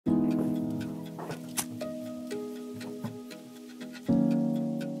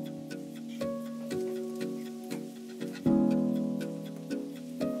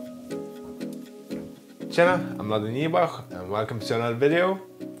Tjena, I'm Niederbach and welcome to another video.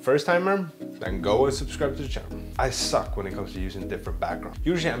 First timer, then go and subscribe to the channel. I suck when it comes to using different backgrounds.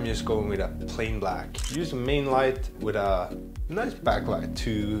 Usually I'm just going with a plain black. Use a main light with a nice backlight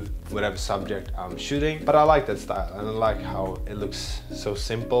to whatever subject I'm shooting. But I like that style and I like how it looks so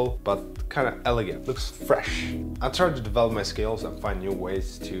simple but kind of elegant. Looks fresh. I try to develop my skills and find new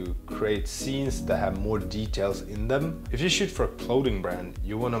ways to create scenes that have more details in them. If you shoot for a clothing brand,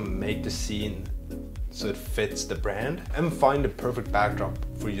 you want to make the scene so it fits the brand and find the perfect backdrop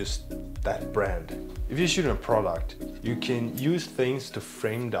for just that brand. If you're shooting a product, you can use things to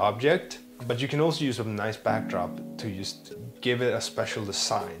frame the object, but you can also use a nice backdrop to just give it a special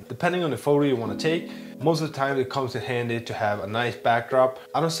design. Depending on the photo you want to take, most of the time it comes in handy to have a nice backdrop.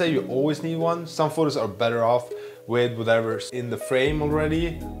 I don't say you always need one. Some photos are better off with whatever's in the frame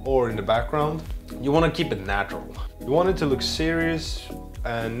already or in the background. You want to keep it natural. You want it to look serious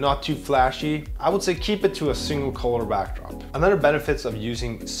and not too flashy. I would say keep it to a single color backdrop. Another benefits of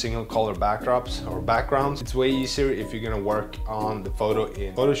using single color backdrops or backgrounds, it's way easier if you're gonna work on the photo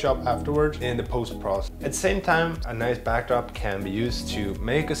in Photoshop afterwards in the post process. At the same time, a nice backdrop can be used to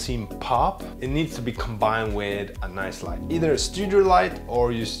make a scene pop. It needs to be combined with a nice light, either a studio light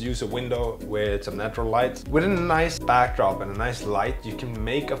or you just use a window with some natural light. With a nice backdrop and a nice light, you can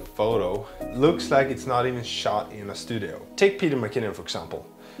make a photo looks like it's not even shot in a studio. Take Peter McKinnon for example.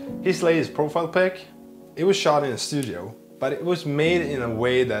 His latest profile pic, it was shot in a studio, but it was made in a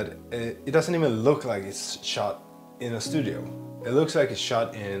way that it doesn't even look like it's shot in a studio. It looks like it's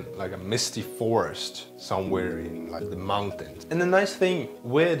shot in like a misty forest somewhere in like the mountains. And the nice thing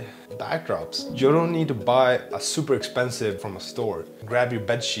with backdrops, you don't need to buy a super expensive from a store. Grab your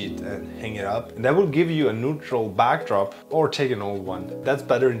bed sheet and hang it up. And that will give you a neutral backdrop or take an old one. That's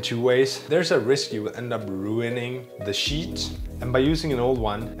better in two ways. There's a risk you will end up ruining the sheet. And by using an old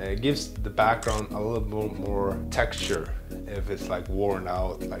one, it gives the background a little bit more texture if it's like worn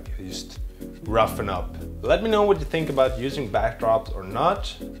out, like it just roughen up. Let me know what you think about using backdrops or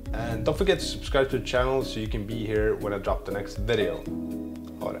not. And don't forget to subscribe to the channel so you can be here when I drop the next video.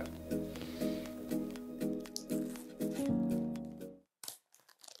 All right.